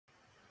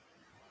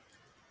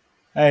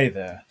Hey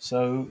there.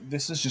 So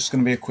this is just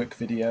going to be a quick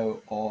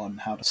video on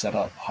how to set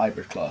up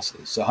hybrid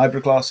classes. So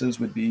hybrid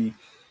classes would be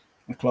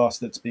a class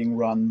that's being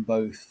run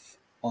both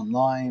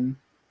online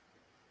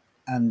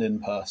and in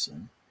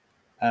person.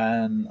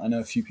 And I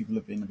know a few people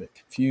have been a bit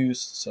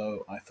confused,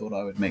 so I thought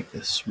I would make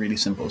this really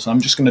simple. So I'm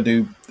just going to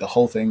do the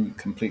whole thing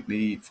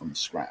completely from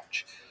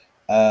scratch.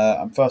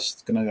 I'm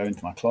first going to go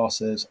into my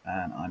classes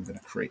and I'm going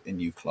to create a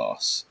new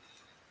class.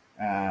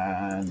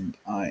 And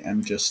I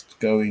am just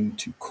going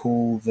to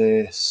call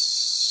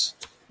this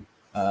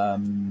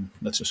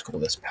let's just call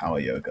this power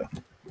yoga.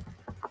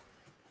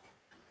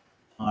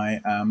 I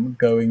am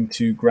going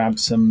to grab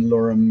some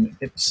lorem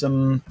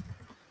ipsum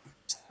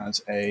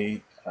as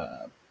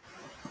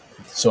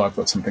so I've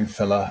got something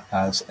filler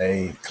as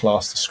a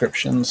class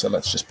description. So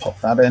let's just pop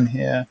that in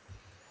here.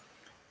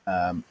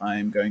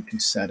 I'm going to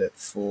set it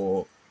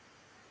for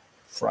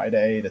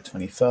Friday the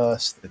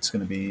 21st. It's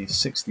going to be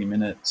 60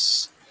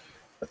 minutes.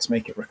 Let's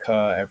make it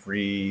recur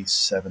every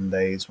 7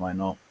 days. Why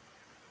not?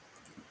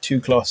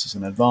 2 classes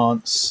in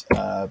advance,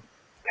 10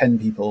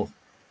 people,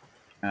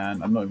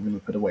 and I'm not even going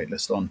to put a wait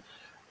list on.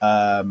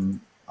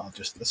 I'll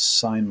just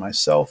assign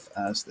myself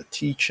as the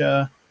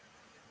teacher,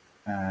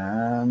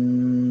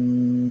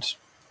 and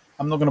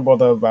I'm not going to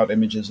bother about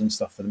images and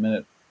stuff for the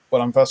minute.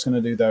 What I'm first going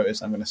to do though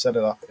is I'm going to set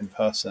it up in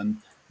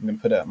person. I'm going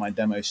to put it at my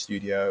demo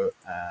studio,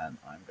 and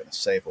I'm going to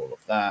save all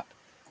of that.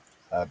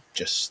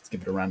 Just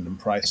give it a random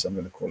price. I'm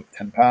going to call it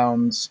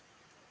 £10,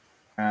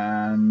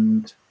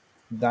 and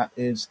that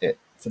is it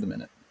for the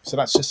minute. So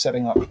that's just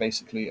setting up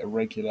basically a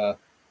regular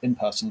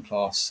in-person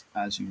class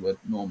as you would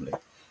normally.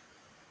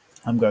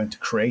 I'm going to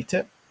create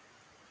it.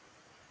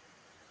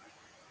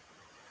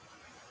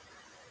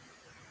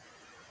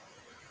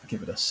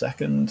 Give it a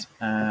second,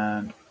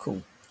 and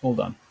cool, all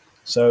done.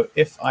 So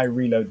if I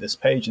reload this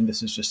page, and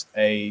this is just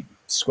a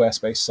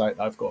Squarespace site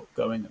I've got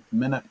going at the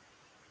minute,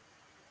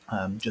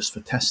 just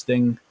for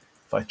testing.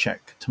 If I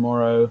check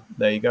tomorrow,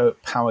 there you go,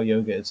 Power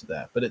Yoga is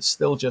there, but it's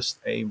still just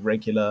a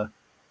regular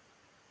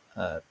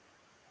demo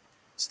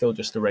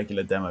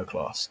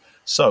class.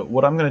 So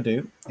what I'm going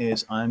to do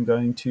is I'm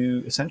going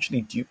to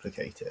essentially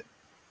duplicate it.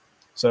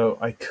 So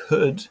I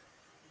could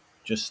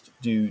just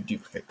do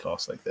duplicate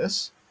class like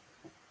this,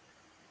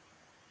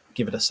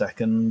 give it a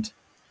second,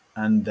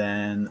 and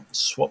then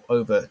swap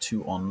over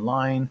to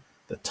online.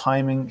 The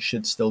timing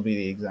should still be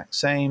the exact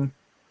same.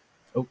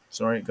 Oh,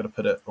 sorry, got to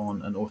put it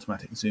on an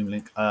automatic Zoom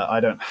link. I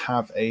don't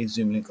have a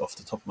Zoom link off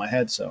the top of my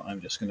head, so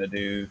I'm just going to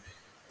do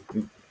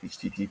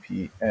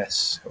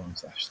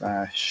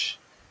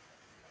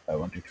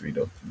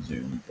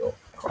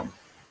https://123.zoom.com.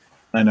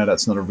 I know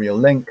that's not a real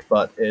link,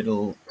 but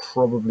it'll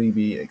probably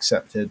be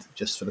accepted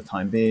just for the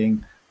time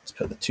being. Let's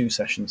put the 2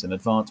 sessions in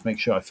advance, make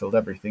sure I filled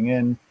everything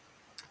in.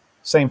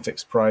 Same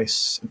fixed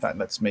price. In fact,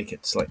 let's make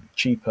it slightly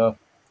cheaper.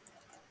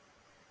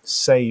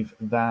 Save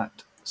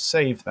that.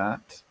 Save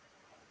that.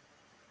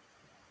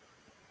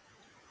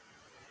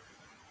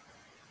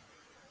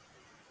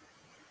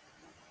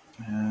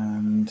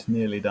 And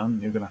nearly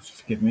done. You're going to have to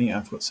forgive me.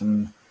 I've got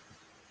some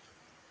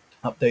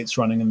updates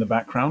running in the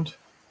background.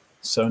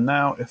 So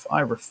now if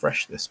I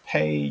refresh this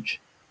page,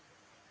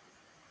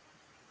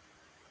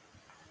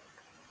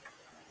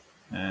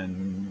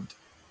 and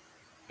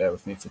bear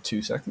with me for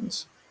 2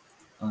 seconds,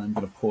 I'm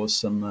going to pause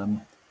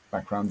some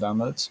background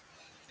downloads,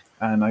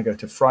 and I go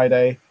to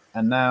Friday,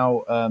 and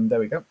now there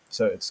we go.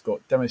 So it's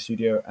got Demo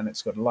Studio, and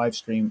it's got a live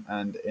stream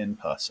and in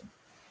person.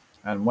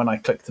 And when I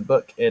click to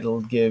book,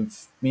 it'll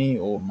give me,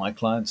 or my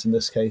clients in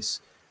this case,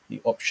 the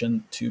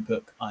option to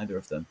book either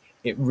of them.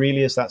 It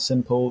really is that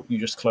simple. You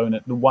just clone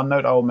it. The one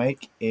note I'll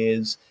make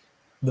is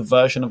the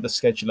version of the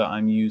scheduler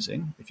I'm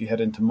using, if you head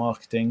into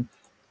marketing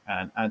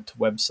and add to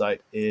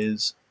website,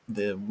 is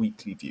the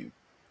weekly view.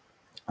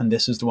 And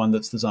this is the one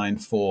that's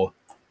designed for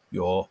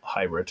your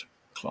hybrid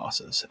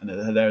classes. And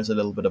there's a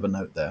little bit of a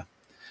note there.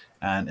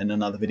 And in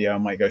another video, I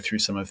might go through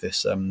some of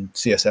this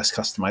CSS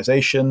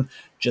customization,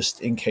 just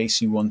in case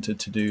you wanted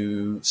to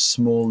do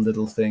small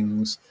little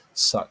things,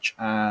 such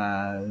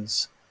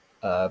as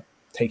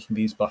taking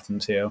these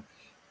buttons here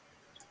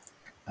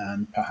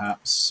and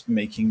perhaps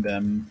making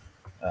them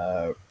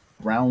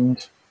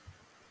round.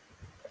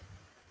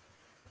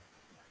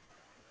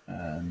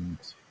 And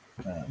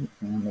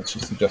let's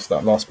just adjust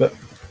that last bit.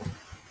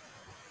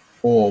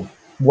 Or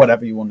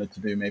whatever you wanted to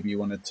do. Maybe you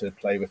wanted to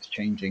play with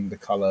changing the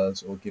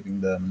colors or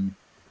giving them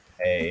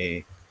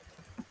a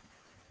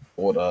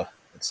border,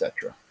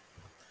 etc.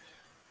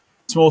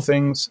 Small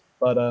things,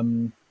 but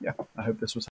yeah, I hope this was